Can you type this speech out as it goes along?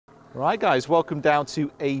Right guys, welcome down to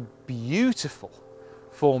a beautiful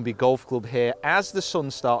Formby Golf Club here as the sun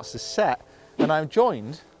starts to set, and I'm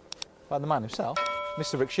joined by the man himself,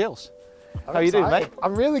 Mr. Rick Shiels. How are you doing, mate?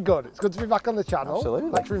 I'm really good. It's good to be back on the channel.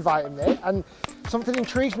 Absolutely. Thanks for inviting me. And something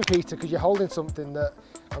intrigues me, Peter, because you're holding something that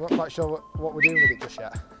I'm not quite sure what we're doing with it just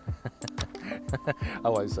yet. I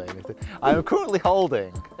won't say anything. I am currently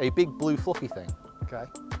holding a big blue fluffy thing. Okay.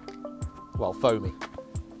 Well, foamy.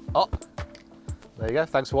 Oh, there you go.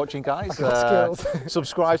 Thanks for watching, guys. Skills.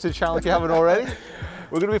 Subscribe to the channel if you haven't already.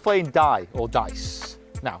 We're going to be playing die or dice.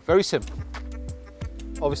 Now, very simple.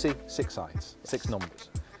 Obviously, 6 sides, 6 numbers.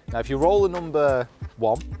 Now, if you roll a number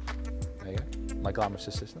 1, there you go, my glamorous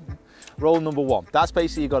assistant. Roll number 1. That's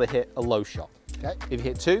basically you've got to hit a low shot. Okay. If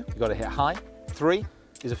you hit 2, you've got to hit high. 3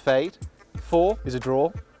 is a fade. 4 is a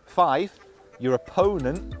draw. 5, your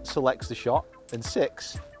opponent selects the shot. And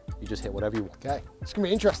 6, you just hit whatever you want. Okay. It's going to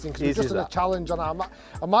be interesting because we've Easy just as done a that. challenge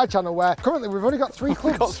on my channel where currently we've only got 3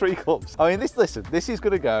 clubs. We've got 3 clubs. I mean, this is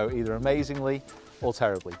going to go either amazingly or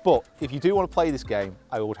terribly. But if you do want to play this game,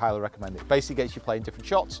 I would highly recommend it. Basically gets you playing different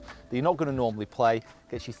shots that you're not going to normally play,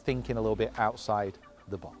 gets you thinking a little bit outside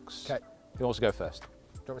the box. Okay. Who wants to go first? Do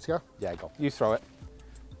you want me to go? Yeah, go. You throw it.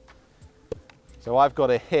 So I've got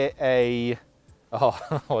to hit a...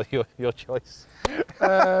 Oh, your choice.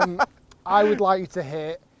 I would like you to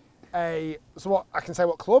hit a... So what, I can say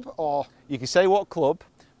what club or... You can say what club,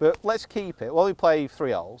 but let's keep it. Well, we play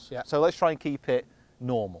 3 holes, Yeah. so let's try and keep it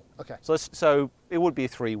normal. Okay. So it would be a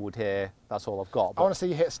 3-wood here. That's all I've got. I want to see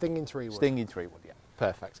you hit a stinging 3-wood. Stinging 3-wood, yeah,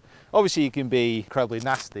 perfect. Obviously, you can be incredibly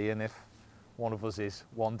nasty, and if one of us is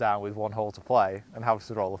 1 down with 1 hole to play and has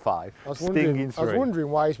to roll a 5, I was stinging 3.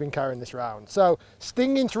 wondering why he's been carrying this round. So,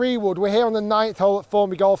 stinging 3-wood. We're here on the 9th hole at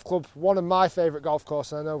Formby Golf Club, one of my favourite golf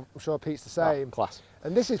courses. I know, I'm sure Pete's the same. Oh, class.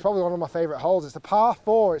 And this is probably one of my favourite holes. It's a par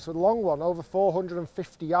 4. It's a long one, over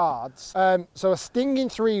 450 yards. So a stinging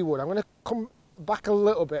 3-wood. I'm going to come back a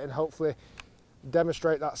little bit and hopefully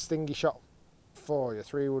demonstrate that stingy shot for you.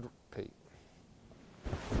 3-wood, Pete.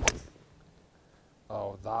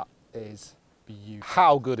 Oh, that is beautiful.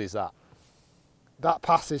 How good is that? That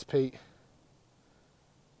passes, Pete.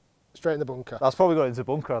 Straight in the bunker. That's probably got into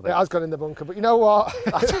bunker, I think. It has gone in the bunker, but you know what?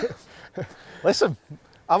 Listen,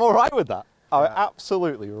 I'm all right with that. I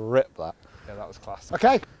absolutely ripped that. Yeah, that was class.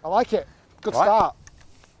 Okay, I like it. Good Right. start.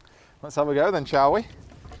 Let's have a go then, shall we?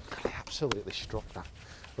 I absolutely struck that.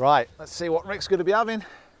 Right, let's see what Rick's going to be having.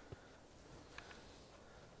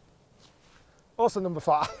 Also number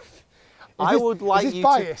 5. I would like is this you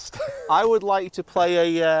biased? to. I would like you to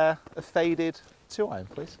play a faded 2-iron,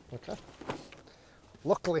 please. Okay.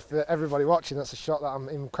 Luckily for everybody watching, that's a shot that I'm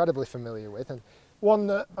incredibly familiar with, and one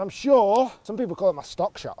that I'm sure some people call it my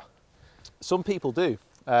stock shot. Some people do.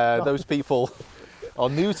 Those people are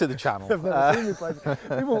new to the channel. I've never seen me play.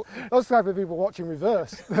 Those type of people watching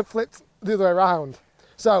reverse, they're flipped the other way around.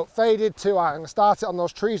 So faded 2-iron. I'm going to start it on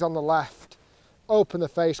those trees on the left, open the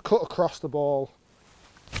face, cut across the ball.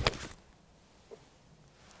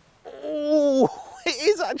 Oh, it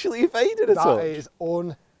is actually faded at all. That is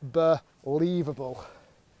unbelievable.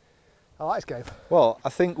 I like this game. Well, I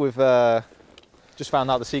think we've just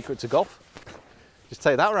found out the secret to golf. Just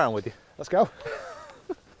take that round with you. Let's go.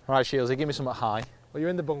 Right, Shields, give me something high. Well, you're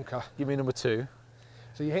in the bunker. Give me number 2.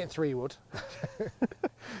 So you're hitting 3-wood.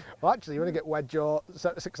 Well, actually, you want to get wedge or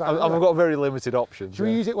 6-iron. I've got very limited options. Should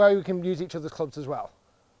we use it where we can use each other's clubs as well?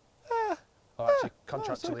 Oh, actually,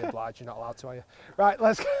 contractually okay. obliged, you're not allowed to, are you? Right,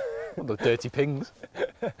 let's go. What the dirty pings.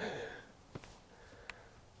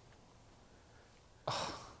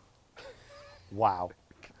 Oh. Wow.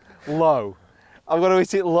 Low. I've got to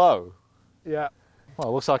hit it low. Yeah.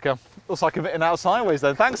 Well, looks like I'm hitting out sideways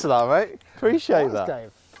then. Thanks for that, mate. Appreciate Nice that.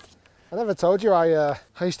 game. I never told you I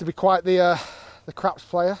used to be quite the craps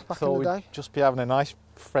player back in the day. We'd just be having a nice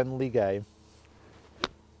friendly game.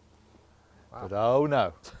 Wow. But oh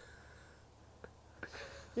no.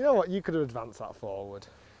 You know what? You could have advanced that forward.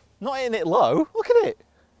 Not hitting it low. Look at it.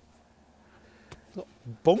 Got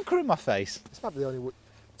bunker in my face. This might be the only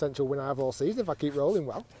potential win I have all season if I keep rolling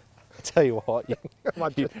well. I tell you what,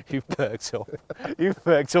 you've perked up. You've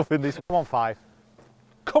perked up in this. Come on, 5.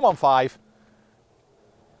 Come on, 5.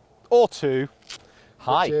 Or 2.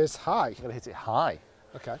 High. Which is high. I'm gonna hit it high.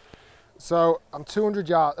 Okay. So I'm 200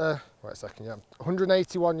 yards. Wait a second. Yeah,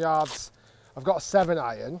 181 yards. I've got a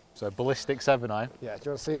 7-iron. So ballistic 7-iron. Yeah. Do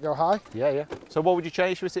you want to see it go high? Yeah, yeah. So what would you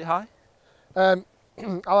change to hit it high? I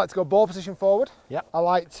like to go ball position forward. Yeah. I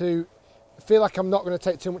like to feel like I'm not going to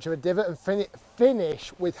take too much of a divot and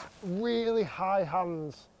finish with really high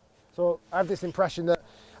hands. So I have this impression that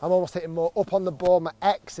I'm almost hitting more up on the ball. My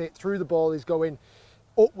exit through the ball is going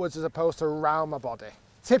upwards as opposed to around my body.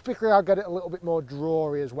 Typically I'll get it a little bit more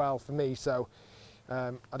drawy as well for me, so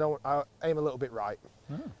I aim a little bit right.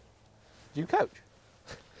 Do you coach?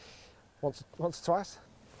 Once or twice.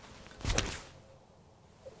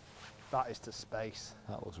 That is to space.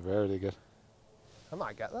 That looks really good. I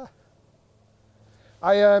might get there.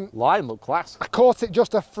 Line look class. I caught it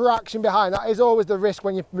just a fraction behind. That is always the risk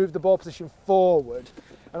when you move the ball position forward.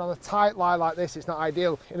 And on a tight lie like this, it's not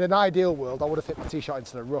ideal. In an ideal world, I would have hit my tee shot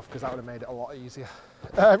into the rough because that would have made it a lot easier.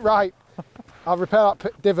 Right, I'll repair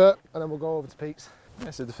that divot and then we'll go over to Pete's.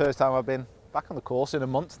 This is the first time I've been back on the course in a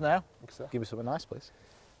month now. So. Give me something nice, please.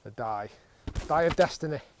 The die. Die of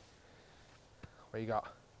destiny. What you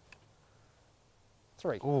got?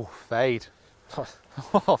 3. Oh, fade.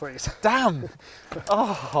 Oh, please. Damn!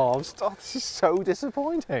 This is so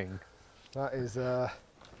disappointing. That is...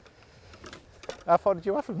 How far did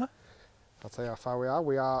you have from there? I'll tell you how far we are.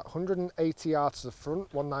 We are 180 yards to the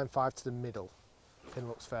front, 195 to the middle. Pin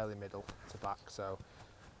looks fairly middle to back, so...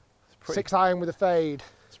 6 iron with a fade.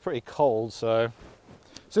 It's pretty cold, so...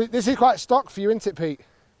 So this is quite stock for you, isn't it, Pete?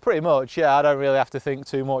 Pretty much, yeah. I don't really have to think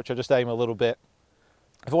too much. I just aim a little bit.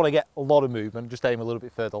 If I want to get a lot of movement, just aim a little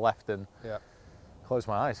bit further left and close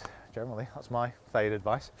my eyes, generally. That's my fade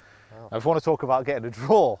advice. Wow. Now, if I want to talk about getting a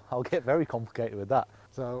draw, I'll get very complicated with that.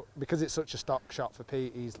 So because it's such a stock shot for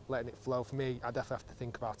Pete, he's letting it flow. For me, I definitely have to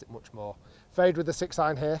think about it much more. Fade with the 6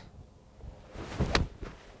 iron here.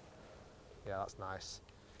 Yeah, that's nice.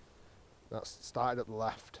 That's started at the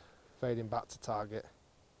left, fading back to target.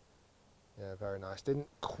 Yeah, very nice. Didn't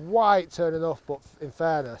quite turn enough, but in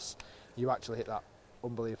fairness, you actually hit that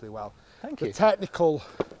unbelievably well. Thank you. The technical,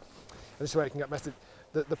 and this is where it can get messed up.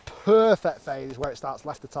 The perfect fade is where it starts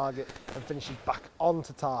left of target and finishes back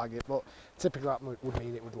onto target, but typically that would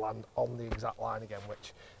mean it would land on the exact line again,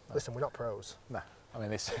 which, listen, we're not pros. No, I mean,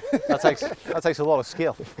 that takes a lot of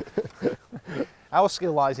skill. Our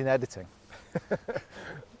skill lies in editing.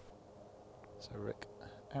 So Rick,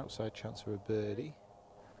 outside chance for a birdie.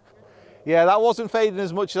 Yeah, that wasn't fading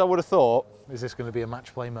as much as I would have thought. Is this going to be a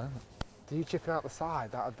match play moment? Do you chipping out the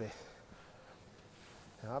side? That'd be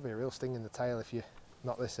a real sting in the tail if you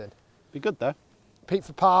knock this in. Be good though. Pete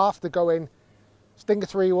for par, to go in, stinger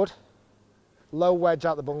 3-wood, low wedge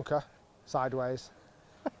out the bunker, sideways,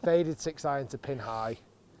 faded 6 iron to pin high,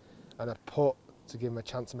 and a putt to give him a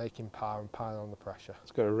chance of making par and pile on the pressure.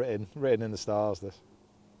 It's got a written in the stars, this.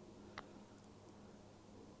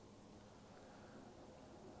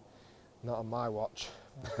 Not on my watch.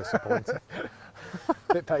 Disappointing.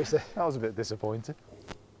 Bit pacey. That was a bit disappointing.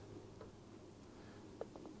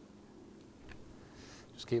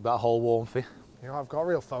 Just keep that hole warm for you. You know, I've got a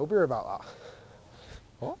real phobia about that.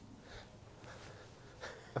 What?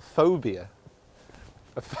 A phobia?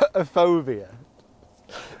 A phobia?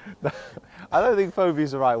 I don't think phobia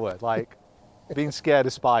is the right word. Like, being scared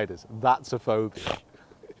of spiders, that's a phobia.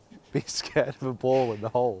 Being scared of a ball in the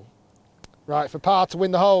hole. Right, for par to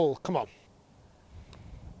win the hole, come on.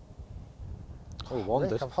 Oh,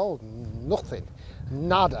 wonders. Rick, I've holed nothing,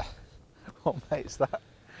 nada. Oh mate,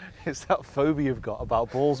 it's that phobia you've got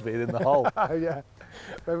about balls being in the hole. Yeah,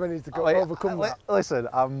 everyone needs to overcome that. Listen,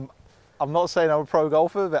 I'm not saying I'm a pro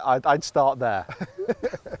golfer, but I'd start there.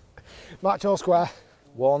 Match all square.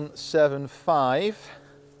 175.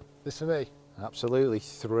 This for me. Absolutely,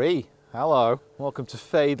 3. Hello, welcome to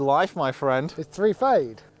Fade Life, my friend. It's 3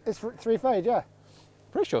 fade. It's 3 fade, yeah.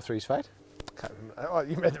 Pretty sure 3's fade. Can't remember. Oh,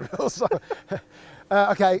 you made the rules. So.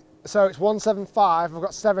 Okay, so it's 175. I've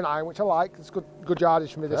got 7 iron, which I like. It's good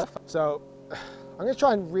yardage for me. This. So I'm going to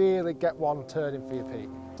try and really get one turning for you, Pete.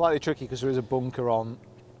 Slightly tricky because there is a bunker on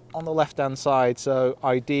the left-hand side. So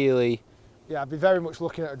ideally, yeah, I'd be very much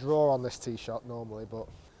looking at a draw on this tee shot normally, but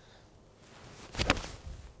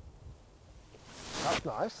that's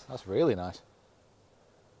nice. That's really nice.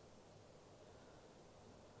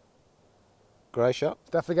 Great shot.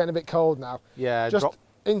 It's definitely getting a bit cold now. Yeah. Just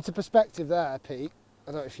into perspective there, Pete.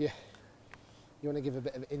 I don't know if you want to give a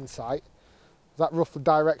bit of insight. That rough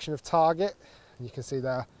direction of target, and you can see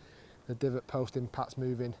there the divot post impact's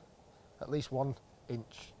moving at least 1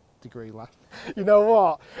 degree left. You know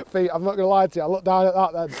what, Pete? I'm not going to lie to you. I looked down at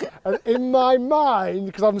that then, and in my mind,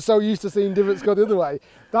 because I'm so used to seeing divots go the other way,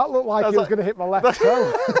 that looked like it was going to hit my left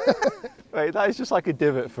toe. Wait, that is just like a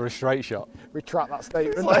divot for a straight shot. Retract that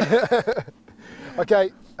statement.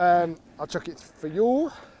 Okay, I'll chuck it for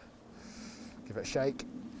you. Give it a shake.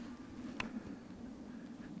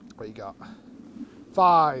 What you got?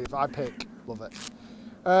 5, I pick. Love it.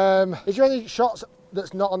 Is there any shots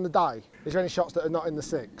that's not on the die? Is there any shots that are not in the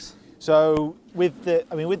 6? So with the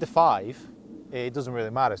 5, it doesn't really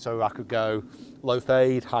matter. So I could go low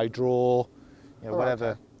fade, high draw, whatever.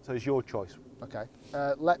 Okay. So it's your choice. Okay.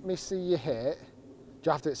 let me see you hit. Do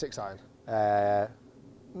you have to hit 6 iron? Yeah,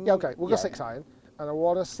 Okay, we'll go 6 iron. And I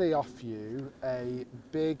want to see off you a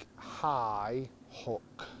big high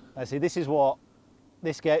hook. I see. This is what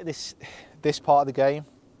this part of the game.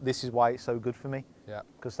 This is why it's so good for me. Yeah.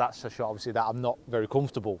 Because that's a shot, obviously, that I'm not very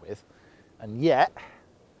comfortable with, and yet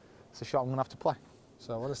it's a shot I'm going to have to play.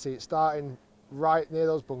 So I want to see it starting right near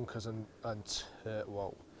those bunkers and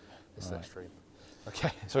whoa, this is extreme.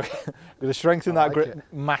 Okay. So I'm going to strengthen that grip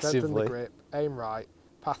massively. Strengthen the grip, aim right,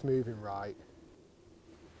 path moving right.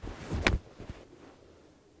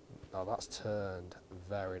 Oh, that's turned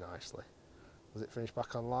very nicely. Does it finish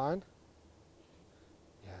back on line?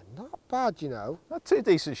 Yeah, not bad, you know. Not 2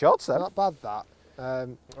 decent shots then. Not bad that.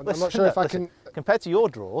 I'm not sure if I can. Compared to your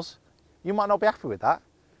draws, you might not be happy with that.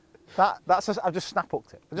 I've just snap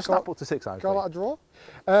hooked it. I just snap hooked to 6 iron. Got that a draw?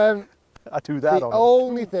 I do that. The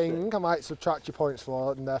only thing I might subtract your points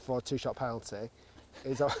for, and therefore a 2-shot penalty,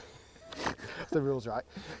 is the rules right.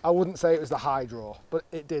 I wouldn't say it was the high draw, but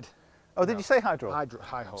it did. Oh, did you say high draw?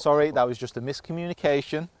 High hook. Sorry, that was just a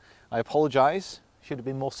miscommunication. I apologise. Should have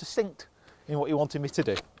been more succinct in what you wanted me to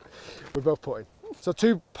do. We're both putting. So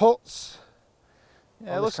 2 puts.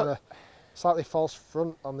 Yeah, it looks kind like of slightly false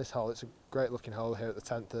front on this hole. It's a great looking hole here at the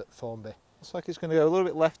 10th at Formby. looks like it's going to go a little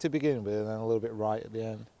bit left to begin with, and then a little bit right at the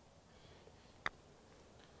end.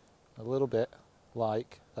 A little bit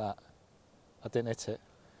like that. I didn't hit it.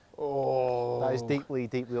 Oh. That is deeply,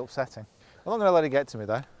 deeply upsetting. I'm not going to let it get to me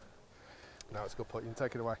though. No, it's a good putt. You can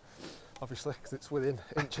take it away, obviously, because it's within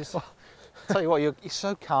inches. I'll tell you what, you're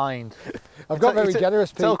so kind. I've got very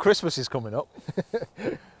generous people. Till Christmas is coming up.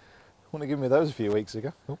 Wouldn't have given me those a few weeks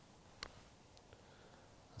ago. Oh.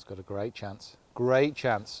 That's got a great chance. Great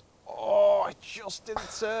chance. Oh, I just didn't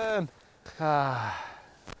turn. Do you want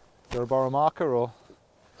to borrow a marker or?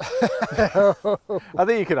 I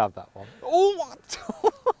think you can have that one. Oh,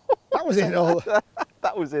 what? That was in all.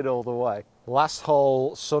 That was in all the way. Last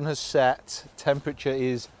hole, sun has set, temperature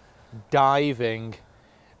is diving,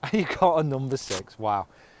 and you got a number 6. Wow.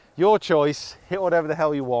 Your choice, hit whatever the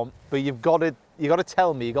hell you want, but you've got to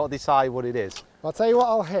tell me, you've got to decide what it is. I'll tell you what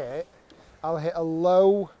I'll hit. I'll hit a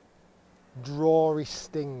low drawy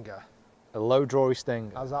stinger. A low drawy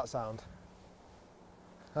stinger. How's that sound?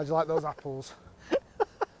 How'd you like those apples?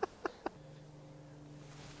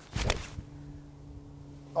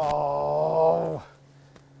 Oh,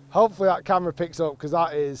 hopefully that camera picks up, because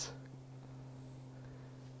that is.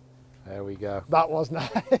 There we go. That was nice.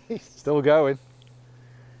 Still going.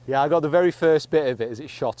 Yeah, I got the very first bit of it as it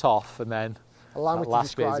shot off, and then Allow me that to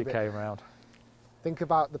last bit as describe it came around. Think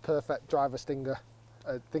about the perfect driver stinger.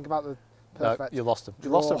 Think about the perfect. No, you lost him.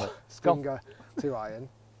 You lost him. Stinger 2 iron.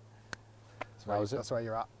 That's where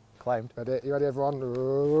you're at. Claimed. Ready? You ready, everyone?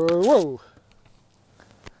 Whoa!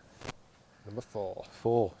 Number 4.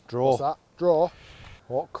 4. Draw. What's that? Draw.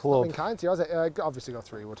 What club? Been kind to you, has it? Obviously got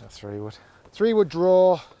 3 wood. 3 wood. 3 wood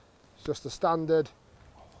draw. It's just the standard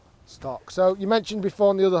stock. So you mentioned before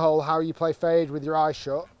on the other hole how you play fade with your eyes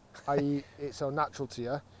shut, i.e. it's so natural to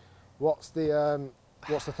you. What's the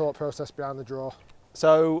thought process behind the draw?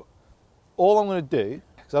 So all I'm going to do,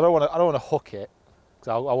 because I don't want to hook it, because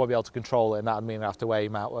I won't be able to control it, and that would mean I have to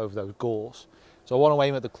aim out over those gores. So I want to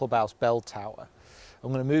aim at the clubhouse bell tower.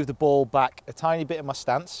 I'm going to move the ball back a tiny bit in my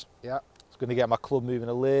stance. Yeah. It's going to get my club moving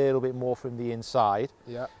a little bit more from the inside.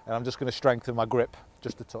 Yeah. And I'm just going to strengthen my grip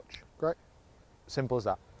just a touch. Great. Simple as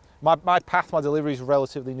that. My path, my delivery is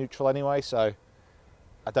relatively neutral anyway, so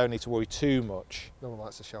I don't need to worry too much. No one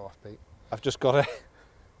likes to show off, Pete. I've just got to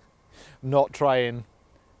not try and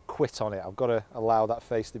quit on it. I've got to allow that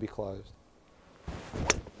face to be closed.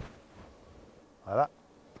 Like that.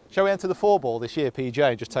 Shall we enter the 4-ball this year, PJ,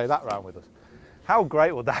 and just take that round with us? How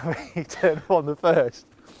great would that be, turn up on the first?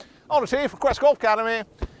 On the tee for Quest Golf Academy,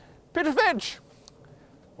 Peter Finch.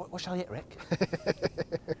 What shall I hit, Rick?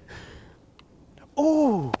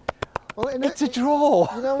 Oh, well, it's a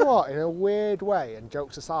draw. You know what? In a weird way, and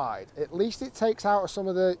jokes aside, at least it takes out some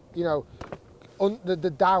of the, the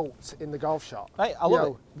doubt in the golf shot. Hey, I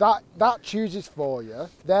love it. That chooses for you.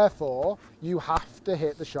 Therefore, you have to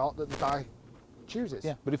hit the shot that the die chooses.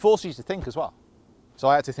 Yeah, but it forces you to think as well. So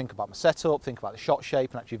I had to think about my setup, think about the shot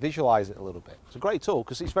shape, and actually visualise it a little bit. It's a great tool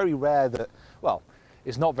because it's very rare that, well,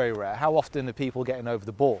 it's not very rare. How often are people getting over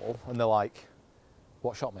the ball and they're like,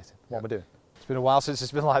 what shot, mate? What am I doing? It's been a while since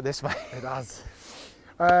it's been like this, mate. It has.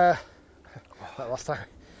 Last time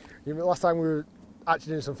we were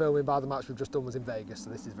actually doing some filming by the match we've just done was in Vegas, so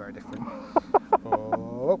this is very different.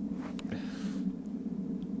 Oh.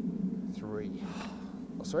 3.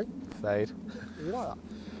 What's 3? Fade. You like that?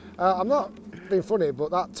 I'm not being funny, but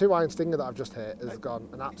that 2-iron stinger that I've just hit has gone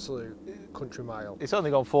an absolute country mile. It's only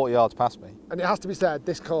gone 40 yards past me. And it has to be said,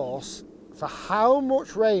 this course, for how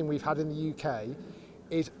much rain we've had in the UK,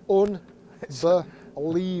 is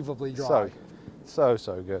unbelievably dry. So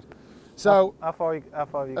good. So how far have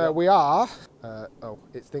you got? we are. Oh,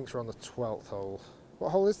 it thinks we're on the 12th hole. What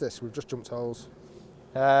hole is this? We've just jumped holes.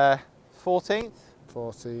 14th.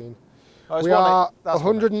 14. Oh, We are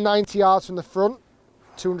 190 yards from the front,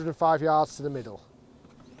 205 yards to the middle.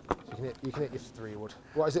 You can hit your 3-wood.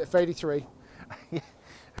 What is it? A fadey 3?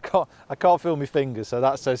 I can't feel my fingers, so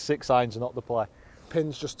that says 6 irons are not the play.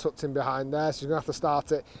 Pin's just tucked in behind there, so you're going to have to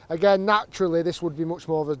start it. Again, naturally, this would be much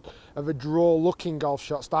more of a draw-looking golf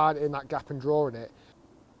shot, starting in that gap and drawing it.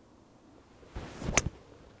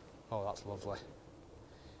 Oh, that's lovely.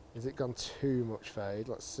 Has it gone too much fade?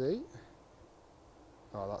 Let's see.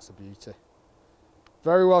 Oh, that's a beauty.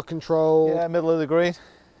 Very well controlled. Yeah, middle of the green.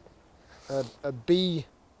 A B+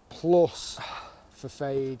 for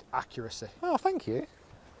fade accuracy. Oh, thank you.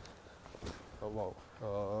 Oh, whoa.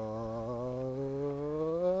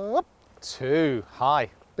 2 high.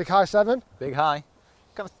 Big high 7. Big high.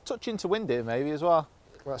 Kind of touch into wind here maybe as well.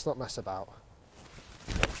 Let's not mess about.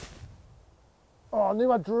 Oh, I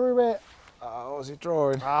knew I drew it. What was he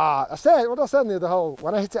drawing? Ah, what did I say in the other hole?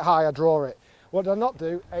 When I hit it high, I draw it. What did I not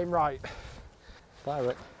do? Aim right. Bye,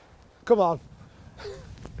 Rick. Come on.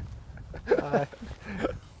 Remember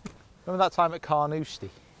that time at Carnoustie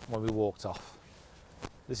when we walked off?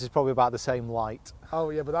 This is probably about the same light.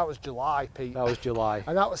 Oh yeah, but that was July, Pete. That was July.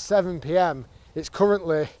 And that was 7 p.m. It's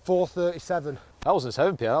currently 4:37. That wasn't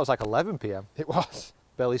 7 p.m, that was like 11 p.m. It was.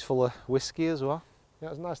 Belly's full of whiskey as well. Yeah,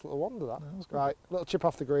 it was a nice little wander, that. That was good. Right, little chip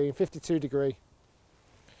off the green, 52 degree.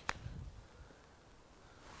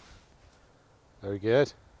 Very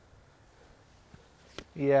good.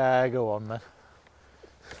 Yeah, go on then.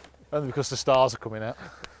 Only because the stars are coming out.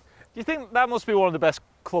 Do you think that must be one of the best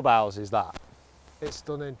clubhouses, that? It's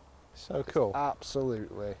stunning. So cool.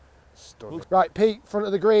 Absolutely stunning. Right, Pete, front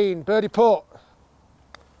of the green, birdie putt.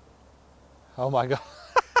 Oh my God.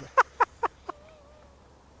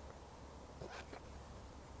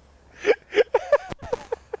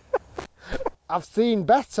 I've seen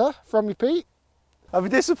better from you, Pete. I'd be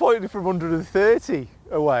disappointed from 130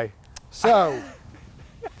 away. So,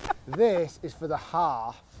 this is for the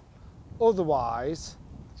half. Otherwise,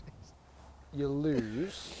 you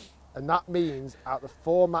lose. And that means out of the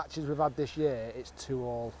 4 matches we've had this year, it's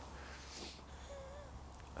 2-all.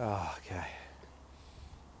 Oh, okay.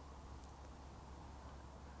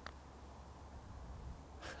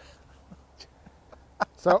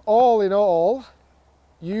 So all in all,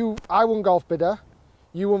 I won Golf Bidder,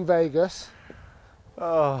 you won Vegas,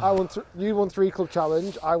 Oh. you won 3 Club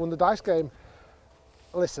Challenge, I won the dice game.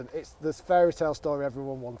 Listen, it's this fairy tale story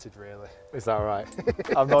everyone wanted, really. Is that right?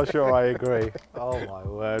 I'm not sure I agree. Oh my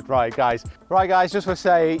word. Right guys, just want to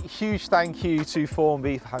say huge thank you to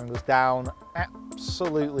Formby for having us down.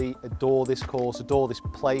 Absolutely adore this course, adore this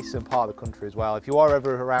place and part of the country as well. If you are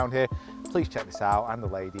ever around here, please check this out, and the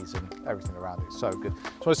ladies and everything around it. It's so good.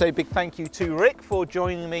 Just want to say a big thank you to Rick for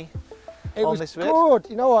joining me on this vid. It was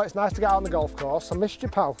good. You know what, it's nice to get out on the golf course. I missed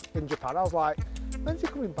your pal in Japan. I was like, when's he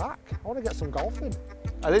coming back? I want to get some golfing.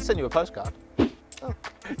 I did send you a postcard. Oh.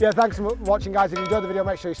 Yeah, thanks for watching, guys. If you enjoyed the video,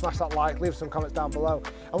 make ssure you smash that like, leave some comments down below.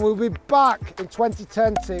 And we'll be back in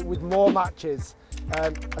 2020 with more matches.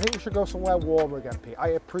 I think we should go somewhere warmer again, Pete.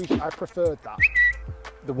 I preferred that.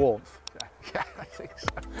 The warmth. Yeah, I think so.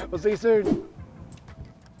 We'll see you soon.